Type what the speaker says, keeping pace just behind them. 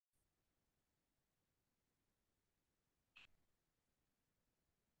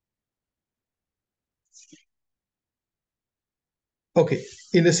Okay,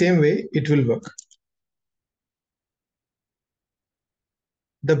 in the same way, it will work.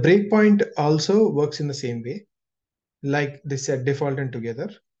 The breakpoint also works in the same way, like they set default and together.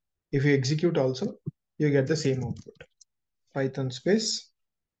 If you execute also, you get the same output. Python space,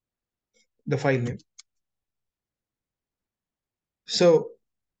 the file name. So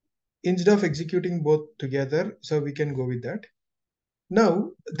instead of executing both together, so we can go with that.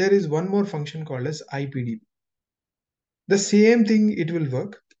 Now, there is one more function called as IPDB. The same thing, it will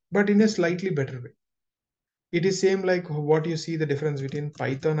work, but in a slightly better way. It is same like what you see the difference between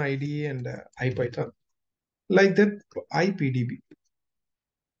Python IDE and IPython. Like that, IPDB.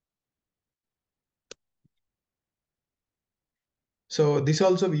 So this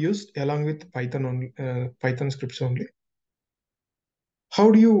also we used along with Python only, Python scripts only.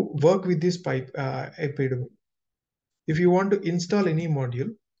 How do you work with this IPDB? If you want to install any module,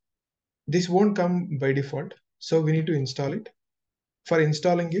 this won't come by default. So we need to install it. For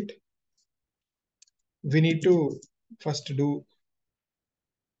installing it, we need to first do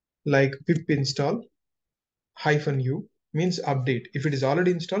like pip install -u means update. If it is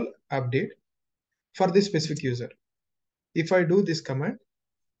already installed, update for this specific user. If I do this command,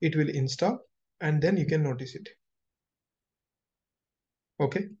 it will install and then you can notice it.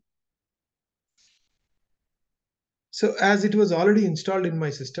 Okay. So as it was already installed in my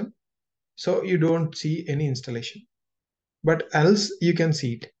system, so you don't see any installation, but else you can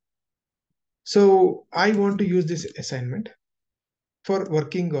see it. So I want to use this assignment for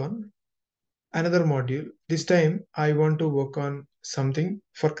working on another module. This time I want to work on something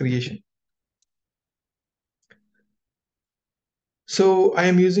for creation. So I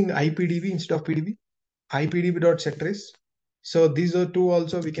am using IPDB instead of PDB, IPDB.setTrace. So these are two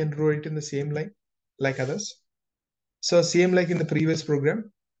also we can write in the same line like others. So same like in the previous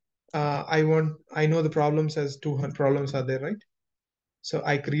program, I know the problems as 200 problems are there, right? So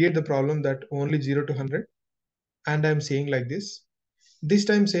I create the problem that only 0 to 100 and I'm saying like this. This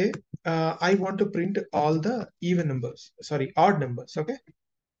time say, I want to print all the odd numbers, okay?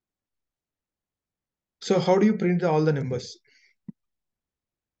 So how do you print all the numbers?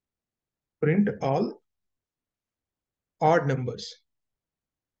 Print all odd numbers.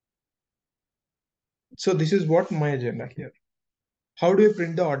 So this is what my agenda here. How do I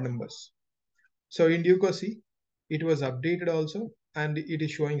print the odd numbers? So in Duco, see, it was updated also and it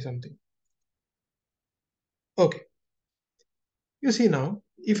is showing something. Okay. You see now,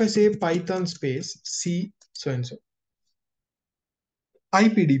 if I say Python space C so and so,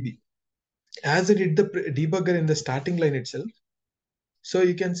 IPDB, as it did the debugger in the starting line itself, so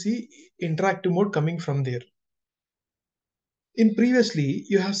you can see interactive mode coming from there. In previously,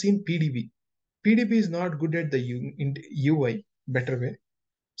 you have seen PDB. PDB is not good at the UI, better way.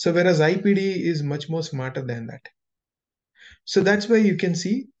 So whereas IPD is much more smarter than that. So that's why you can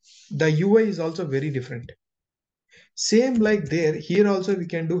see the UI is also very different. Same like there, here also we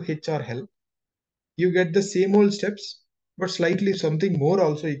can do HR help. You get the same old steps, but slightly something more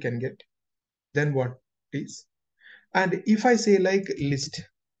also you can get than what is. And if I say like list,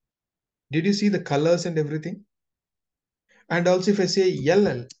 did you see the colors and everything? And also if I say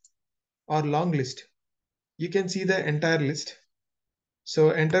LL or long list, you can see the entire list.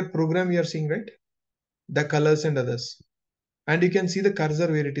 So entire program you are seeing, right? The colors and others. And you can see the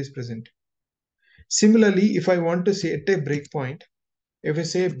cursor where it is present. Similarly, if I want to set a breakpoint, if I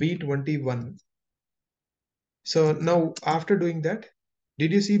say B21, so now after doing that,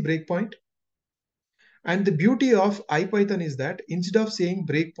 did you see breakpoint? And the beauty of IPython is that instead of saying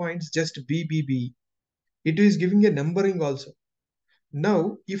breakpoints just BBB, it is giving a numbering also.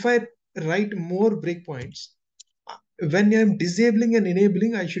 Now, if I write more breakpoints, when I'm disabling and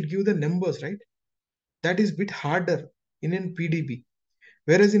enabling, I should give the numbers, right? That is a bit harder in an PDB.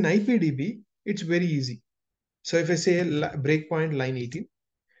 Whereas in IPDB, it's very easy. So if I say breakpoint line 18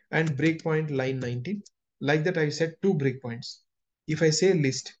 and breakpoint line 19, like that I set two breakpoints. If I say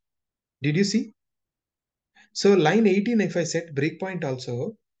list, did you see? So line 18, if I set breakpoint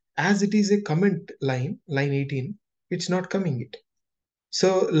also, as it is a comment line 18, it's not coming it.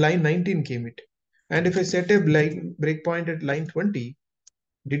 So line 19 came it. And if I set a breakpoint at line 20,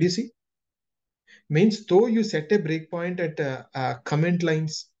 did you see? Means though you set a breakpoint at comment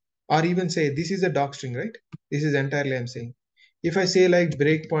lines, or even say this is a doc string, right? This is entirely I'm saying. If I say like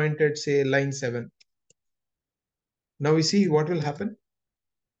breakpoint at say line 7, now we see what will happen.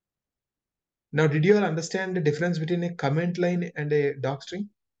 Now, did you all understand the difference between a comment line and a doc string?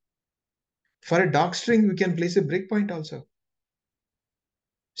 For a doc string, we can place a breakpoint also.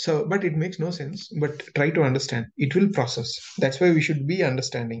 So, but it makes no sense, but try to understand. It will process. That's why we should be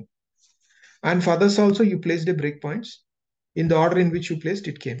understanding. And for others also, you placed a breakpoints. In the order in which you placed,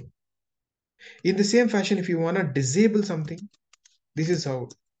 it came. In the same fashion, if you want to disable something, this is how.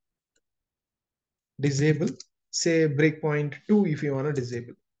 Disable, say breakpoint 2 if you want to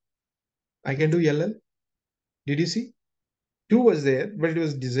disable. I can do LL. Did you see? 2 was there, but it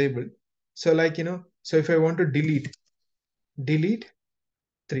was disabled. So like, so if I want to delete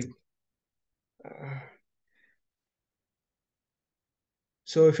 3.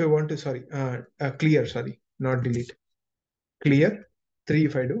 So if I want to, clear, not delete. Clear 3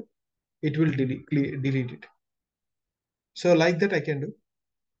 if I do, it will delete it. So like that I can do.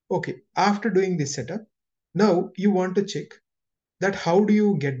 Okay, after doing this setup, now you want to check that how do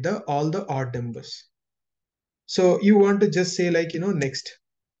you get all the odd numbers. So you want to just say like, next.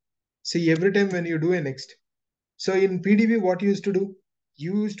 See, every time when you do a next. So in PDB, what you used to do?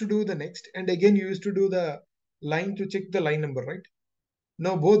 You used to do the next, and again you used to do the line to check the line number, right?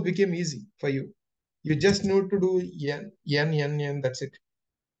 Now both became easy for you. You just need to do n, that's it.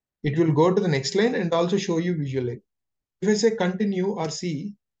 It will go to the next line and also show you visually. If I say continue or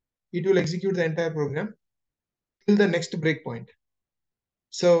C, it will execute the entire program till the next breakpoint.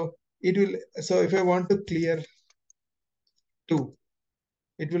 So it will. So if I want to clear 2,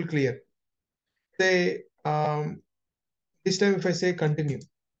 it will clear. Say this time if I say continue,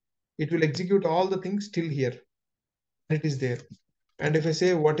 it will execute all the things till here. It is there. And if I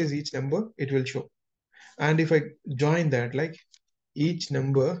say what is each number, it will show. And if I join that, like each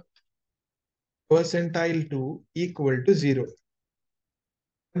number percentile to equal to 0,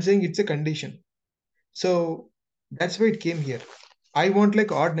 I'm saying it's a condition. So that's why it came here. I want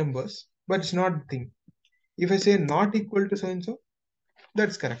like odd numbers, but it's not the thing. If I say not equal to so and so,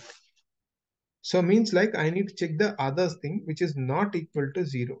 that's correct. So means like I need to check the other thing which is not equal to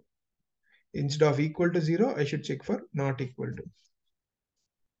 0. Instead of equal to 0, I should check for not equal to.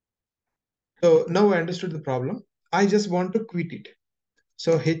 So now I understood the problem. I just want to quit it.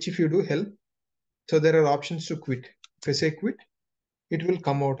 So H if you do help. So there are options to quit. If I say quit, it will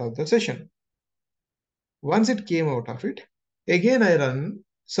come out of the session. Once it came out of it, again I run.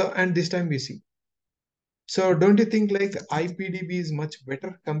 So and this time we see. So don't you think like IPDB is much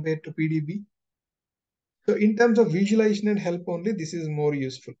better compared to PDB? So in terms of visualization and help only, this is more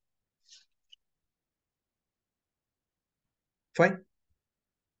useful. Fine.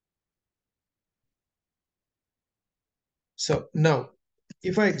 So now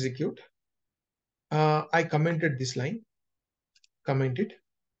if I execute, I commented this line, comment it.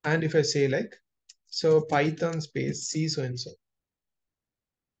 And if I say like, so Python space C so and so.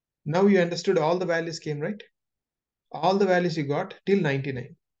 Now you understood all the values came, right? All the values you got till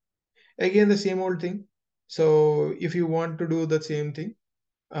 99. Again, the same old thing. So if you want to do the same thing,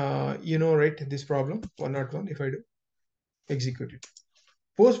 right, this problem, 101, if I do, execute it.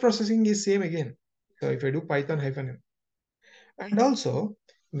 Post-processing is same again. So if I do Python -m. And also,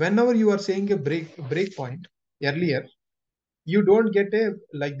 whenever you are saying a breakpoint earlier, you don't get a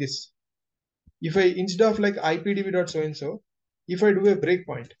like this. If I, instead of like IPDB dot so and so, if I do a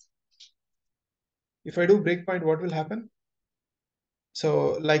breakpoint, what will happen?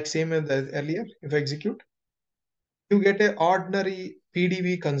 So like same as earlier, if I execute, you get a ordinary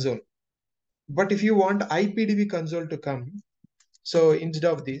PDB console. But if you want IPDB console to come, so instead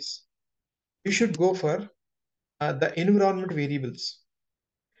of this, you should go for the environment variables.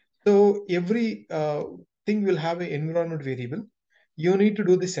 So every thing will have an environment variable. You need to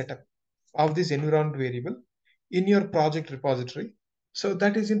do the setup of this environment variable in your project repository. So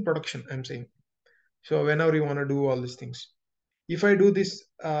that is in production, I'm saying. So whenever you want to do all these things, if I do this,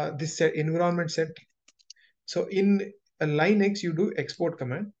 this environment set, so in a Linux, you do export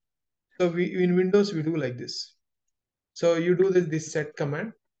command. So in Windows, we do like this. So you do this set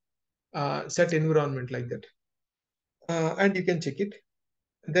command, set environment like that. And you can check it,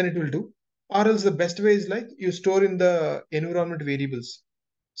 then it will do. Or else the best way is like you store in the environment variables.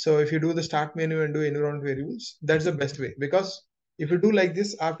 So if you do the start menu and do environment variables, that's the best way. Because if you do like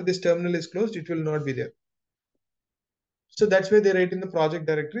this, after this terminal is closed, it will not be there. So that's why they write in the project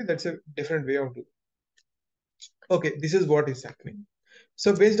directory. That's a different way of doing. Okay, this is what is happening.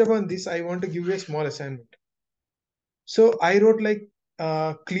 So based upon this, I want to give you a small assignment. So I wrote like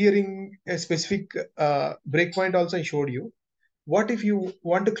clearing a specific breakpoint also I showed you. What if you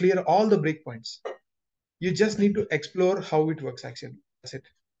want to clear all the breakpoints? You just need to explore how it works actually. That's it.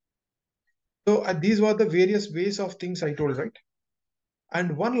 So these were the various ways of things I told, right?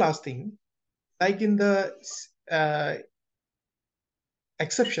 And one last thing, like in the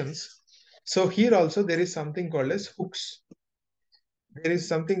exceptions. So here also there is something called as hooks. There is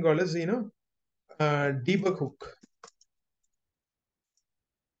something called as, debug hook.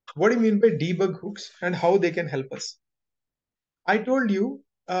 What do you mean by debug hooks and how they can help us? I told you,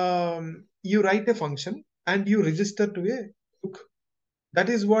 you write a function and you register to a book. That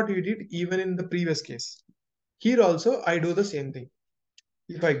is what you did even in the previous case. Here also, I do the same thing.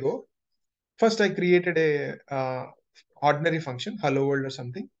 If I go, first I created a ordinary function, hello world or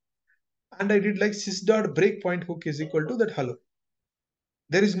something, and I did like sys dot breakpoint hook is equal to that hello.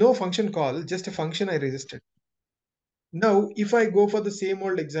 There is no function call, just a function I registered. Now, if I go for the same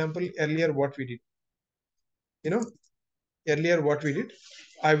old example earlier, what we did, you know, earlier what we did,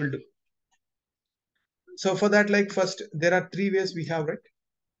 I will do. So for that, like first, there are three ways we have, right?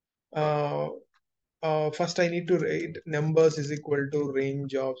 Uh, First, I need to write numbers is equal to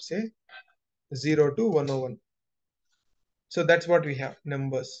range of say 0 to 101. So that's what we have,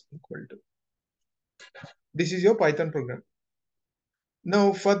 numbers equal to. This is your Python program.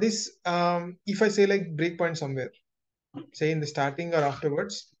 Now for this, if I say like breakpoint somewhere, say in the starting or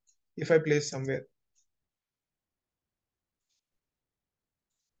afterwards, if I place somewhere,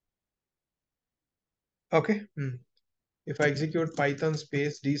 okay. If I execute Python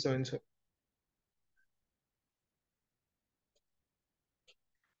space d so and so,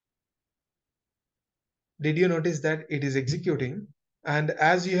 did you notice that it is executing? And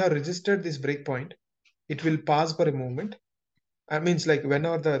as you have registered this breakpoint, it will pause for a moment. I means like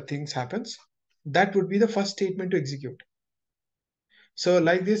whenever the things happens, that would be the first statement to execute. So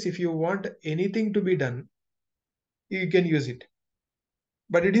like this, if you want anything to be done, you can use it.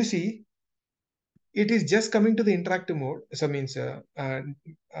 But did you see, it is just coming to the interactive mode, so means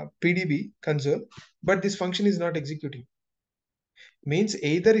PDB console, but this function is not executing. Means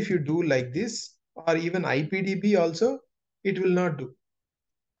either if you do like this or even IPDB also, it will not do.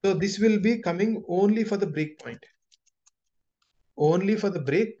 So this will be coming only for the breakpoint. Only for the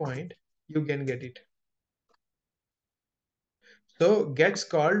breakpoint, you can get it. So gets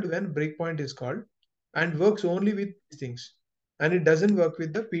called when breakpoint is called and works only with these things. And it doesn't work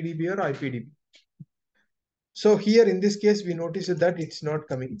with the PDB or IPDB. So here in this case, we notice that it's not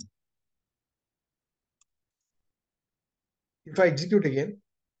coming. If I execute again,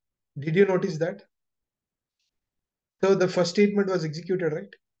 did you notice that? So the first statement was executed,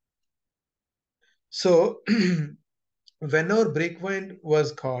 right? So whenever breakpoint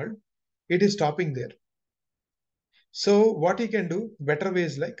was called, it is stopping there. So what you can do, better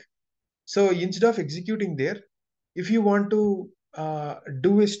ways like, so instead of executing there, if you want to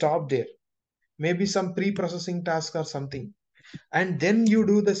do a stop there, maybe some pre-processing task or something, and then you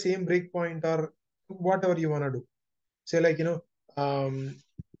do the same breakpoint or whatever you want to do. Say like,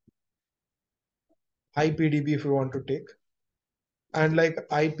 IPDB if you want to take, and like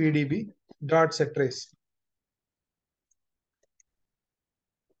IPDB dot set trace.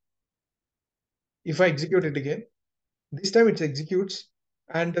 If I execute it again, this time it executes,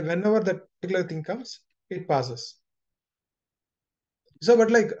 and whenever that particular thing comes, it passes. So,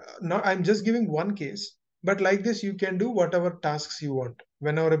 but like now I'm just giving one case, but like this, you can do whatever tasks you want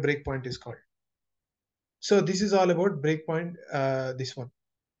whenever a breakpoint is called. So this is all about breakpoint, this one.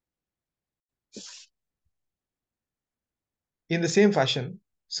 In the same fashion,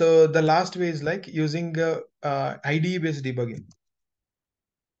 so the last way is like using IDE based debugging.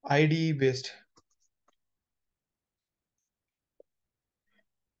 IDE based.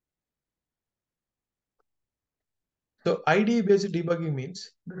 So IDE based debugging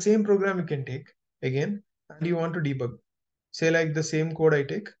means the same program you can take again and you want to debug. Say like the same code I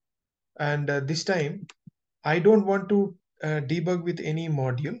take, and this time I don't want to debug with any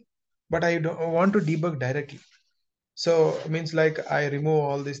module, but I don't want to debug directly. So it means like I remove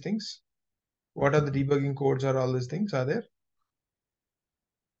all these things. What are the debugging codes or all these things are there?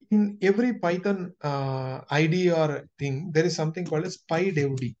 In every Python IDE or thing, there is something called as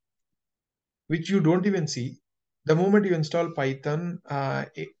PyDevD, which you don't even see. The moment you install Python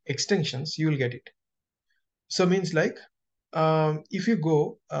extensions, you will get it. So means like if you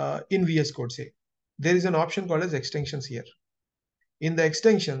go in VS Code, say, there is an option called as extensions here. In the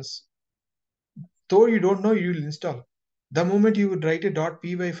extensions, though you don't know, you will install. The moment you would write a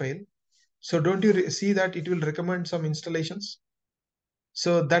 .py file, so don't you see that it will recommend some installations?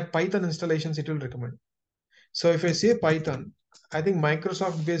 So that Python installations it will recommend. So if I say Python, I think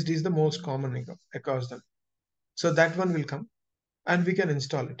Microsoft based is the most common across them. So that one will come and we can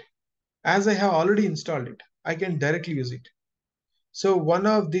install it. As I have already installed it, I can directly use it. So one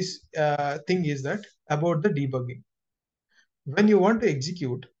of this thing is that about the debugging. When you want to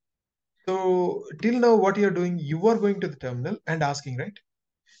execute, so till now what you're doing, you are going to the terminal and asking, right?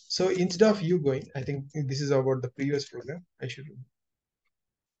 So instead of you going, I think this is about the previous program. I should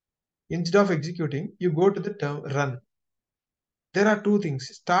instead of executing, you go to the term run. There are two things: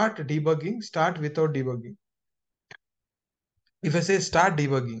 start debugging, start without debugging. If I say start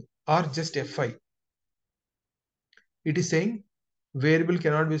debugging or just F5, it is saying variable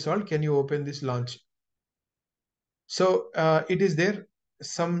cannot be solved. Can you open this launch? So it is there.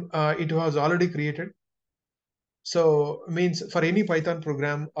 It was already created. So means for any Python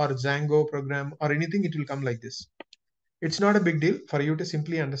program or Django program or anything, it will come like this. It's not a big deal for you to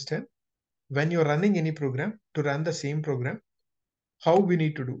simply understand when you're running any program to run the same program, how we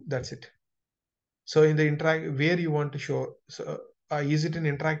need to do. That's it. So in the interact where you want to show, so is it an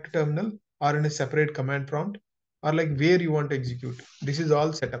interactive terminal or in a separate command prompt or like where you want to execute? This is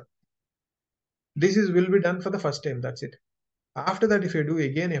all set up. This is will be done for the first time. That's it. After that, if you do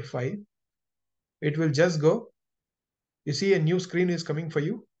again F5, it will just go. You see a new screen is coming for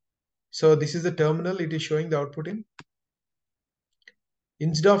you. So this is the terminal. It is showing the output in.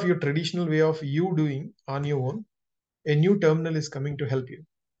 Instead of your traditional way of you doing on your own, a new terminal is coming to help you.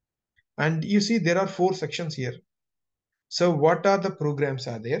 And you see there are 4 sections here. So what are the programs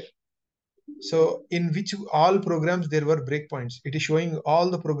are there? So in which all programs there were breakpoints. It is showing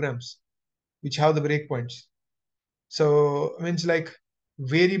all the programs which have the breakpoints. So means like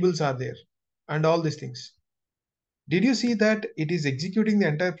variables are there and all these things. Did you see that it is executing the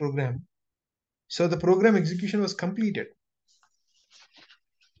entire program? So the program execution was completed.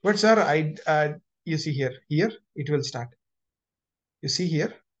 But sir, you see here it will start. You see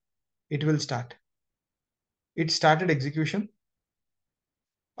here, it will start. It started execution.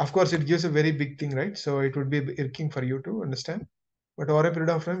 Of course, it gives a very big thing, right? So it would be irking for you to understand. But over a period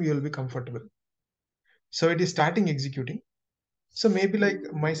of time, you will be comfortable. So it is starting executing. So maybe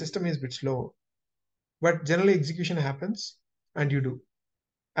like my system is a bit slow, but generally execution happens and you do.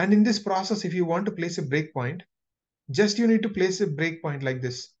 And in this process, if you want to place a breakpoint, just you need to place a breakpoint like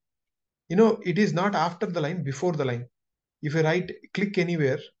this. You know, it is not after the line, before the line. If you click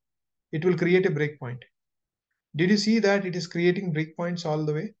anywhere, it will create a breakpoint. Did you see that it is creating breakpoints all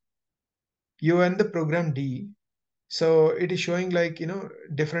the way? You end the program D. So it is showing like,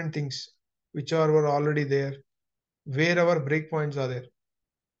 different things which were already there, where our breakpoints are there.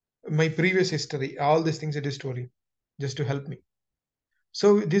 My previous history, all these things it is storing just to help me.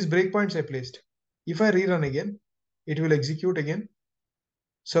 So these breakpoints I placed. If I rerun again, it will execute again.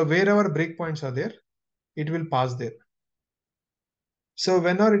 So wherever breakpoints are there, it will pass there. So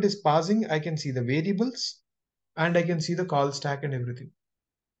whenever it is passing, I can see the variables and I can see the call stack and everything.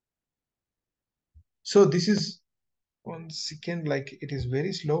 So this is 1 second, like it is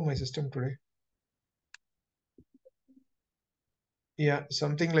very slow, my system today. Yeah,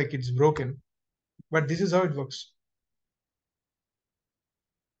 something like it's broken, but this is how it works.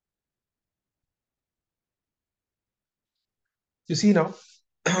 You see now,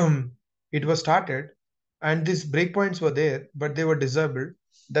 it was started and these breakpoints were there, but they were disabled.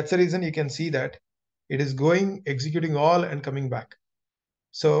 That's the reason you can see that it is going, executing all and coming back.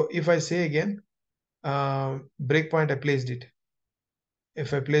 So if I say again, breakpoint, I placed it.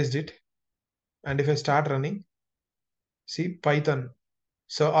 If I placed it and if I start running, see Python,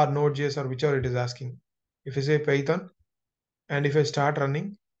 so or Node.js or whichever it is asking. If I say Python and if I start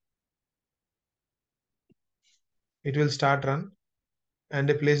running, it will start run and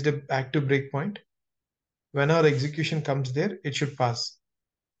I placed the active breakpoint. Whenever execution comes there, it should pass.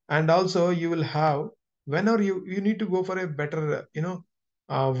 And also you will have, whenever you need to go for a better,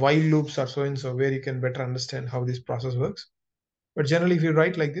 while loops or so and so, where you can better understand how this process works. But generally, if you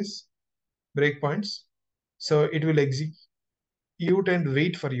write like this, breakpoints, so it will execute and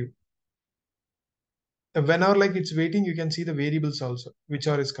wait for you. Whenever like it's waiting, you can see the variables also, which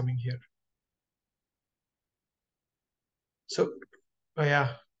are is coming here. So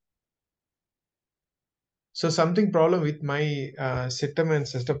yeah. So something problem with my system and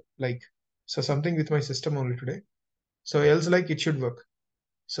system, like, so something with my system only today. So else like it should work.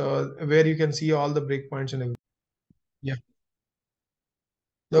 So where you can see all the breakpoints and everything. Yeah.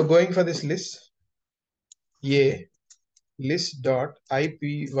 Now going for this list, a list dot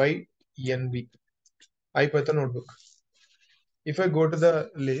ipynb IPython notebook. If I go to the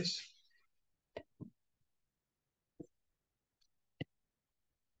list,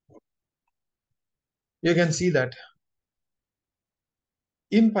 you can see that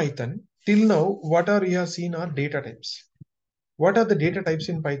in Python, till now, what are we have seen are data types. What are the data types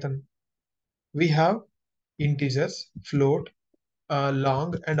in Python? We have integers, float,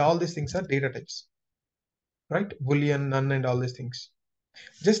 long, and all these things are data types, right? Boolean, none, and all these things.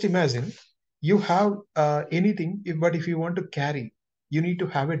 Just imagine you have anything, but if you want to carry, you need to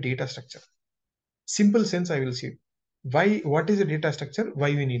have a data structure. Simple sense, I will say. Why? What is a data structure?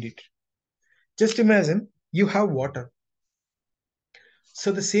 Why we need it? Just imagine you have water.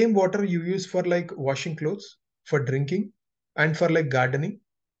 So the same water you use for like washing clothes, for drinking, and for like gardening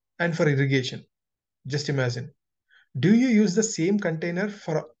and for irrigation. Just imagine. Do you use the same container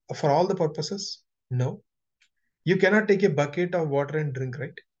for all the purposes? No. You cannot take a bucket of water and drink,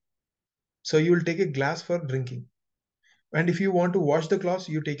 right? So you will take a glass for drinking. And if you want to wash the clothes,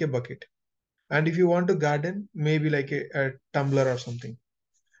 you take a bucket. And if you want to garden, maybe like a tumbler or something.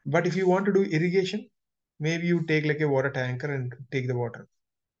 But if you want to do irrigation, maybe you take like a water tanker and take the water.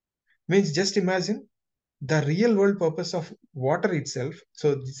 Means just imagine the real world purpose of water itself.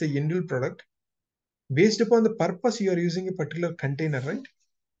 So it's a end product based upon the purpose you are using a particular container, right?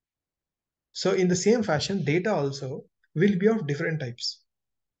 So in the same fashion, data also will be of different types.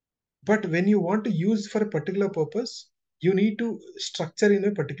 But when you want to use for a particular purpose, you need to structure in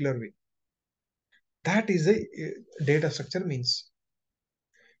a particular way. That is a data structure means.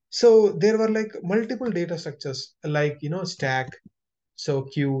 So there were like multiple data structures, like stack, so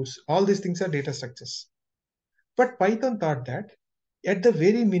queues, all these things are data structures. But Python thought that at the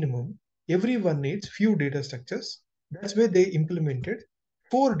very minimum, everyone needs few data structures. That's why they implemented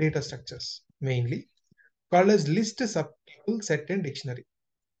four data structures mainly called as list, subtuple, set, and dictionary.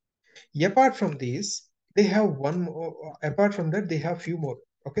 Apart from these, they have one more. Apart from that, they have few more.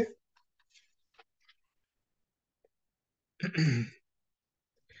 Okay.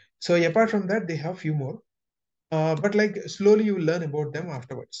 So apart from that, they have few more. But like slowly you will learn about them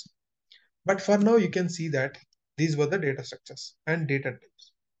afterwards. But for now, you can see that these were the data structures and data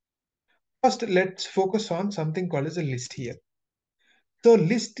types. First, let's focus on something called as a list here. So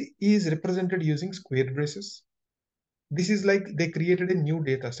list is represented using square braces. This is like they created a new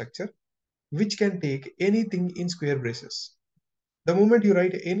data structure which can take anything in square braces. The moment you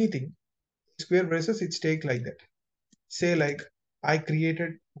write anything in square braces, it's take like that. Say like I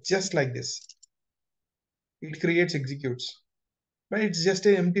created just like this. It creates executes, but it's just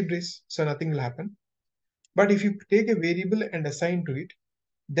an empty brace, so nothing will happen. But if you take a variable and assign to it,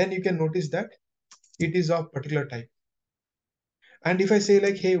 then you can notice that it is of particular type. And if I say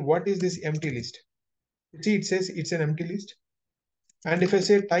like, hey, what is this empty list? See, it says it's an empty list. And if I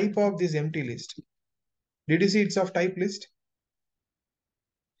say type of this empty list, did you see it's of type list?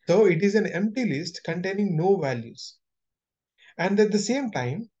 So it is an empty list containing no values. And at the same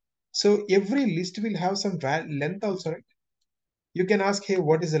time, so every list will have some length also, right? You can ask, hey,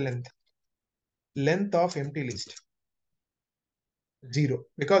 what is the length? Length of empty list, 0,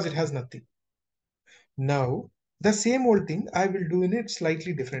 because it has nothing. Now, the same old thing I will do in a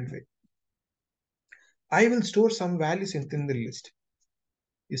slightly different way. I will store some values within the list.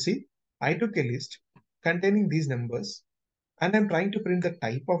 You see, I took a list containing these numbers and I'm trying to print the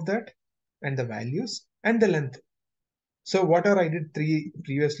type of that and the values and the length. So whatever I did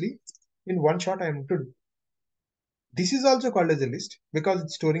previously, in one shot I am to do. This is also called as a list because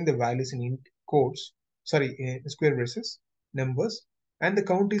it's storing the values in quotes, sorry, square braces, numbers, and the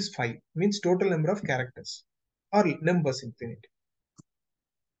count is 5, means total number of characters or numbers in it.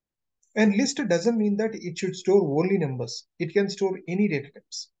 And list doesn't mean that it should store only numbers. It can store any data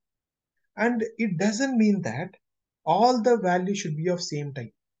types. And it doesn't mean that all the values should be of same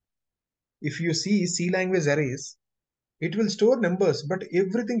type. If you see C language arrays, it will store numbers, but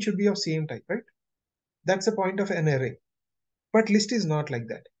everything should be of same type, right? That's the point of an array. But list is not like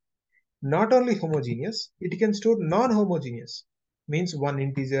that. Not only homogeneous, it can store non-homogeneous. Means one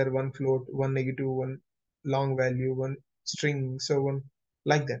integer, one float, one negative, one long value, one string, so on,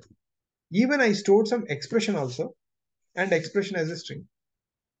 like that. Even I stored some expression also, and expression as a string.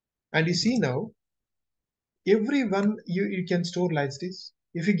 And you see now, every one you can store like this.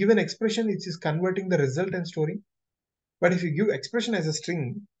 If you give an expression, it is converting the result and storing. But if you give expression as a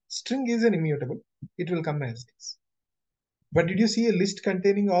string, string is an immutable. It will come as this. But did you see a list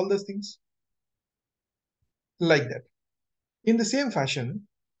containing all those things? Like that. In the same fashion,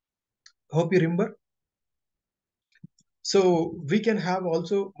 hope you remember. So we can have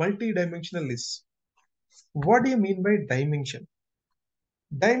also multi-dimensional lists. What do you mean by dimension?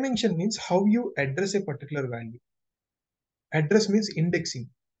 Dimension means how you address a particular value. Address means indexing.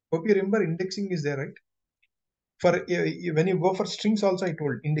 Hope you remember indexing is there, right? For when you go for strings also, I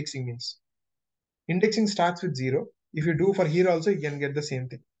told indexing means. Indexing starts with 0. If you do for here also, you can get the same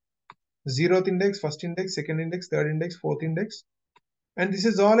thing. 0th index, first index, second index, third index, fourth index. And this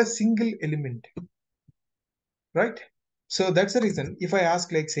is all a single element, right? So that's the reason if I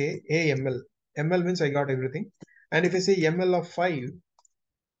ask like say AML, ML means I got everything. And if I say ML of 5,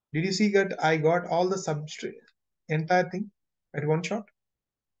 did you see that I got all the substrate, entire thing at one shot?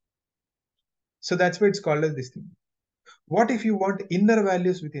 So that's why it's called as this thing. What if you want inner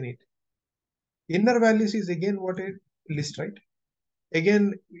values within it? Inner values is again what a list, right?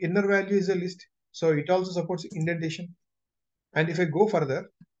 Again, inner value is a list. So it also supports indentation. And if I go further,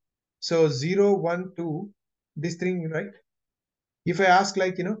 so 0, 1, 2, this thing, right? If I ask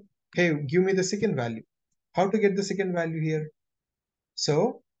like, hey, give me the second value, how to get the second value here?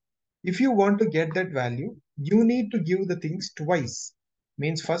 So if you want to get that value, you need to give the things twice.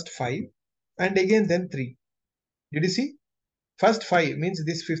 Means first 5 and again then 3. Did you see? First 5 means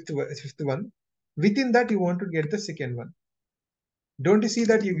this fifth one. Within that you want to get the second one. Don't you see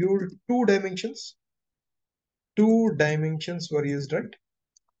that you give 2 dimensions? 2 dimensions were used, right?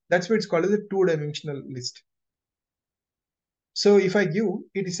 That's why it's called as a 2-dimensional list. So if I give,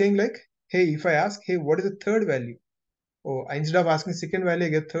 it is saying like, hey, if I ask, hey, what is the third value? Oh, instead of asking second value, I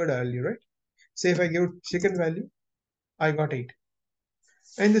get third value, right? Say if I give second value, I got 8.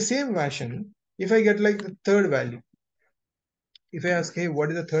 And the same fashion, if I get like the third value, if I ask, hey,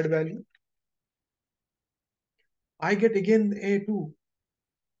 what is the third value? I get again a 2.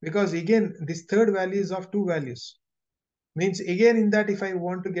 Because again, this third value is of 2 values. Means again in that, if I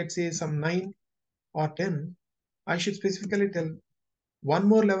want to get say some 9 or 10, I should specifically tell one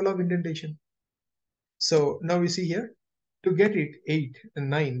more level of indentation. So now you see here, to get it 8 and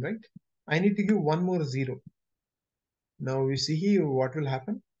 9, right? I need to give one more 0. Now you see here what will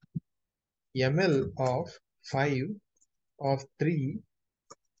happen. ML of 5 of 3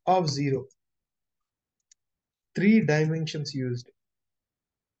 of 0. 3 dimensions used.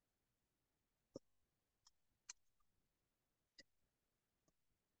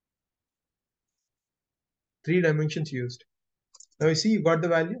 3 dimensions used. Now you see you got the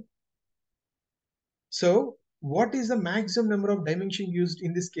value. So what is the maximum number of dimension used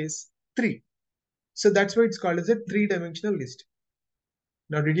in this case? 3. So that's why it's called as a 3-dimensional list.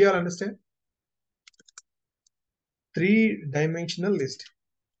 Now did you all understand? 3-dimensional list.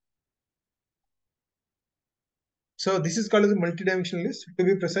 So this is called as a multi-dimensional list. To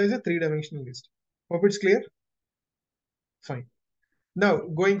be precise, a 3-dimensional list. Hope it's clear. Fine. Now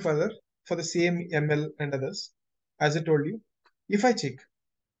going further for the same ML and others, as I told you, if I check,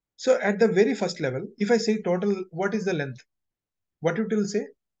 so at the very first level, if I say total, what is the length? What it will say?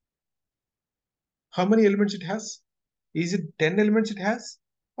 How many elements it has? Is it 10 elements it has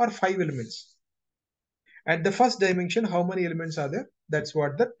or 5 elements? At the first dimension, how many elements are there? That's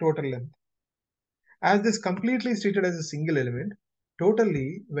what the total length. As this completely is treated as a single element,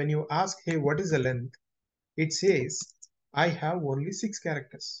 totally when you ask, hey, what is the length? It says, I have only 6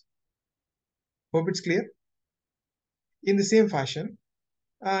 characters. Hope it's clear. In the same fashion,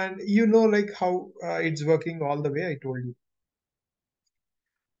 and you know like how it's working all the way I told you.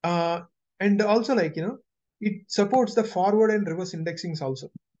 And also like, it supports the forward and reverse indexings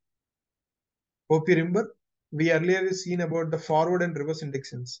also. Hope you remember, we earlier seen about the forward and reverse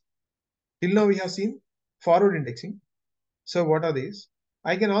indexings. Till now we have seen forward indexing. So what are these?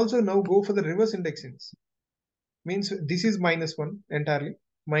 I can also now go for the reverse indexings. Means this is -1 entirely,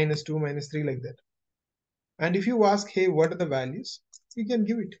 -2, -3 like that. And if you ask, hey, what are the values? You can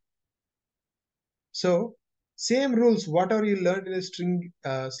give it. So same rules, whatever you learned in a string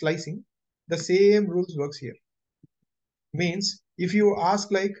slicing, the same rules works here. Means if you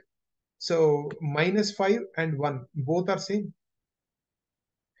ask like, so -5 and 1, both are same.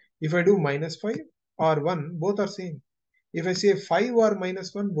 If I do -5 or 1, both are same. If I say 5 or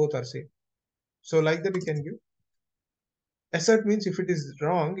 -1, both are same. So like that we can give. Assert means if it is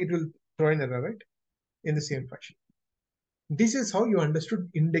wrong, it will throw an error, right? In the same fashion. This is how you understood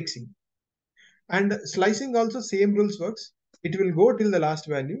indexing. And slicing also same rules works. It will go till the last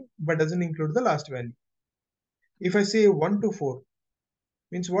value, but doesn't include the last value. If I say 1 to 4,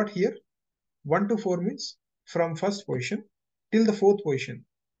 means what here? 1 to 4 means from first position till the fourth position.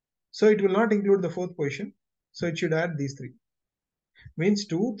 So it will not include the fourth position. So it should add these 3. Means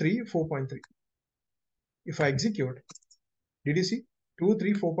 2, 3, 4.3. If I execute, did you see? 2,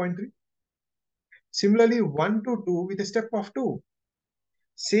 3, 4.3. Similarly, 1 to 2 with a step of 2.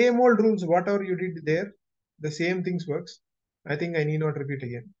 Same old rules, whatever you did there, the same things works. I think I need not repeat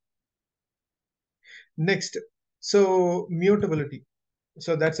again. Next, so mutability.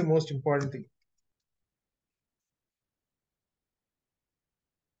 So that's the most important thing.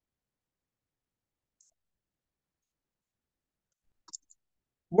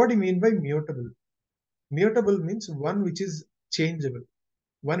 What do you mean by mutable? Mutable means one which is changeable,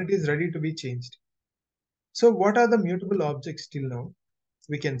 one it is ready to be changed. So what are the mutable objects till now?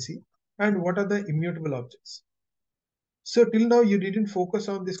 We can see. And what are the immutable objects? So till now you didn't focus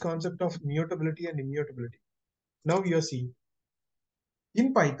on this concept of mutability and immutability. Now you are seeing.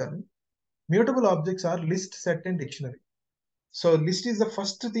 In Python, mutable objects are list, set, and dictionary. So list is the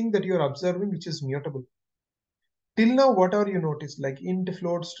first thing that you are observing which is mutable. Till now, whatever you noticed, like int,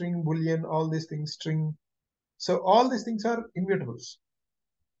 float, string, boolean, all these things, string. So all these things are immutables.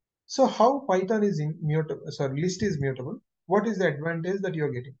 So how Python is immutable, sorry, list is mutable? What is the advantage that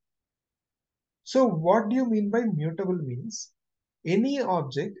you're getting? So what do you mean by mutable means? Any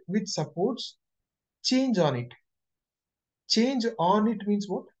object which supports change on it. Change on it means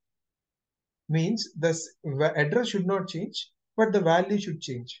what? Means the address should not change, but the value should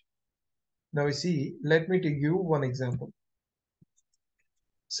change. Now you see, let me give you one example.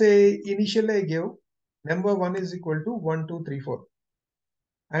 Say initially I gave number 1 is equal to 1, 2, 3, 4.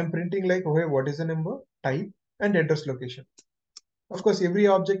 I am printing like, okay, what is the number, type, and address location. Of course, every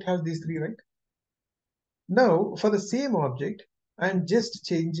object has these three, right? Now, for the same object, I am just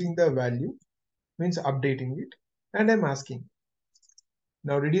changing the value, means updating it, and I'm asking.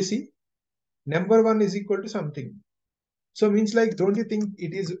 Now, did you see? Number 1 is equal to something. So means like, don't you think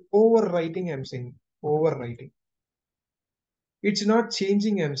it is overwriting? I'm saying overwriting. It's not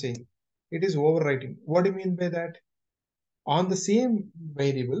changing, I'm saying. It is overwriting. What do you mean by that? On the same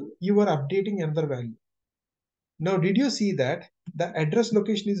variable, you are updating another value. Now, did you see that the address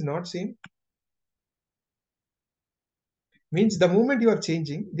location is not same? Means the moment you are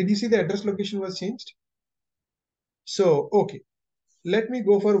changing, did you see the address location was changed? So, okay, let me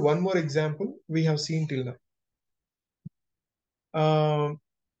go for one more example we have seen till now.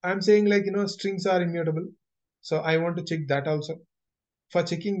 I'm saying like, strings are immutable. So I want to check that also. For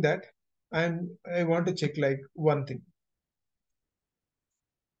checking that, I want to check like one thing.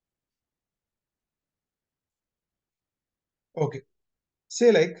 Okay,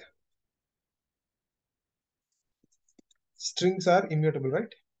 say like strings are immutable, right?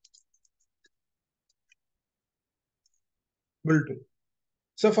 Will do.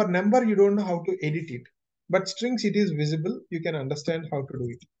 So for number, you don't know how to edit it, but strings, it is visible. You can understand how to do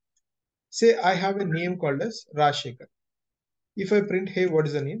it. Say I have a name called as Rajshekhar. If I print, hey, what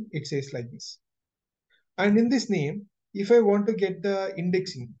is the name? It says like this. And in this name, if I want to get the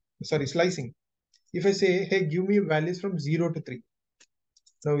slicing, if I say, hey, give me values from 0 to 3.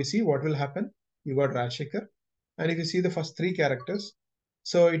 Now you see what will happen. You got Rajshekhar. And if you see the first three characters,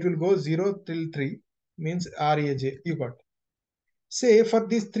 so it will go 0 till 3, means RAJ, you got. Say for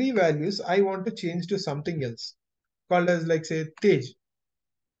these three values, I want to change to something else called as like say Tej.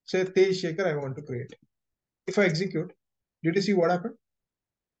 Say Tej Shekhar I want to create. If I execute, did you see what happened?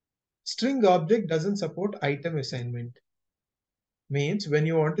 String object doesn't support item assignment. Means when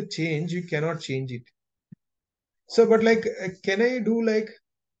you want to change, you cannot change it. So, but like, can I do like,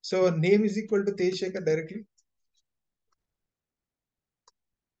 so name is equal to Tej Shekhar directly?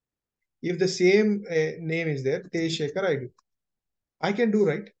 If the same name is there, Tej Shekhar I do. I can do,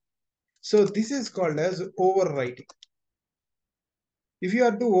 right? So this is called as overwriting. If you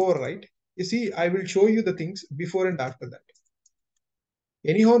are to overwrite, you see, I will show you the things before and after that.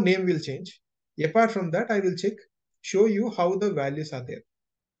 Anyhow, name will change. Apart from that, I will show you how the values are there.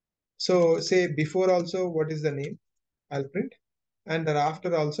 So say before also, what is the name? I'll print. And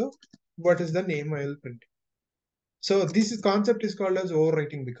thereafter also, what is the name I will print. So this concept is called as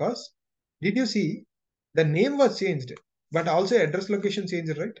overwriting because did you see the name was changed, but also address location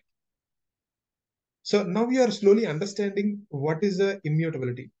changed, right? So now we are slowly understanding what is the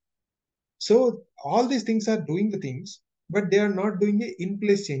immutability. So all these things are doing the things, but they are not doing the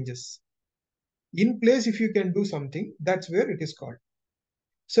in-place changes. In place, if you can do something, that's where it is called.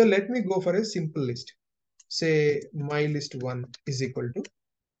 So let me go for a simple list. Say my list 1 is equal to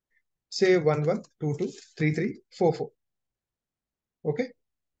say 1 1 2 2 3 3 4 4. Okay.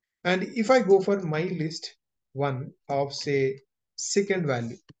 And if I go for my list 1 of say second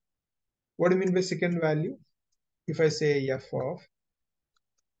value, what do you mean by second value? If I say f of,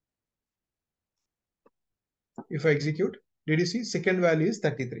 if I execute, did you see second value is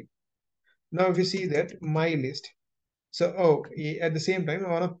 33. Now if you see that my list, so at the same time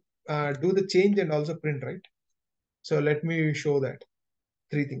I want to do the change and also print, right? So let me show that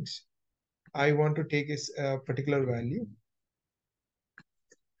three things. I want to take a particular value,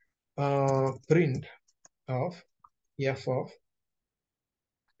 print of f of,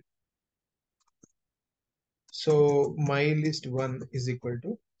 so my list 1 is equal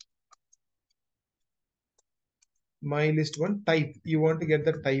to my list 1 type. You want to get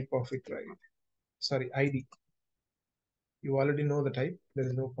the type of it, right? Sorry, ID. You already know the type. There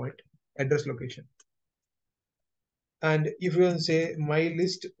is no point. Address location. And if you say my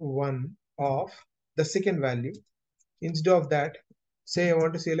list 1 of the second value, instead of that, say I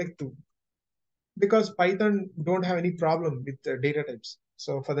want to select 2 because Python don't have any problem with the data types.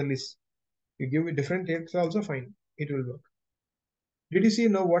 So for the list, you give it different types also fine. It will work. Did you see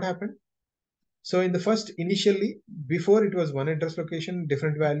now what happened? So in the first initially, before it was one address location,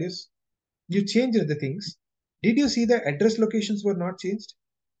 different values, you changed the things. Did you see the address locations were not changed?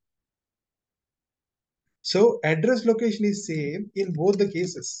 So address location is same in both the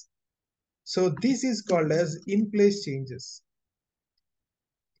cases. So this is called as in-place changes.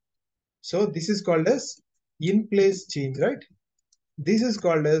 So this is called as in-place change, right? This is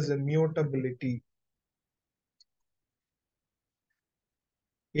called as mutability.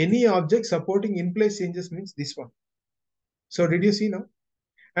 Any object supporting in-place changes means this one. So did you see now?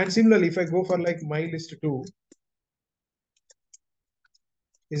 And similarly, if I go for like my list 2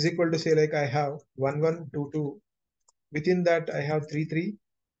 is equal to say like I have 1 1 2 2. Within that I have 3 3.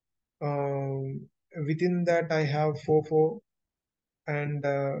 Within that I have 4 4, and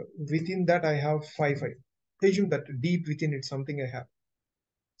within that I have 5 5. Assume that deep within it something I have.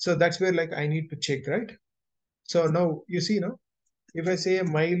 So that's where like I need to check, right? So now you see now, if I say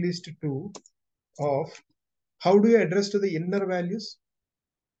my list 2 of, how do you address to the inner values?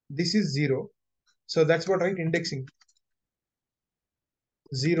 This is 0. So that's what, right? Indexing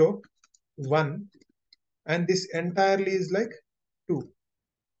 0 1, and this entirely is like 2.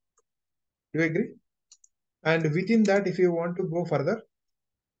 Do you agree? And within that, if you want to go further,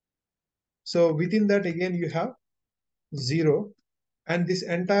 so within that again you have 0, and this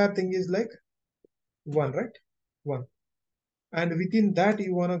entire thing is like 1, right? 1. And within that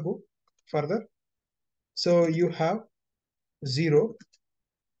you want to go further, so you have 0,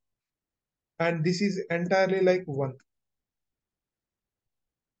 and this is entirely like 1.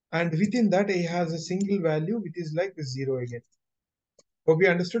 And within that it has a single value which is like 0 again. Hope you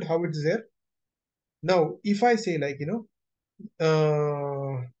understood how it's there. Now if I say like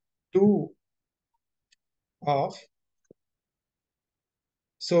 2 of,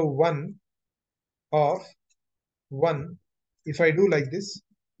 so 1 of 1, if I do like this,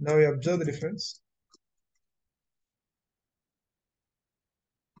 now you observe the difference.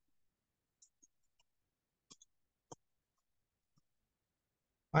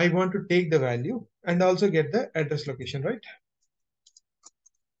 I want to take the value and also get the address location, right?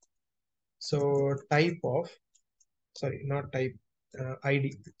 So type of, sorry, not type,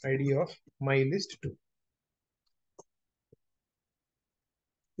 ID of my list 2.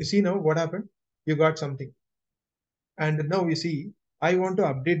 You see now what happened? You got something. And now you see, I want to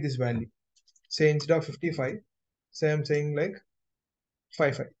update this value. Say instead of 55, say I'm saying like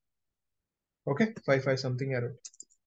 55. Okay, 55 something around.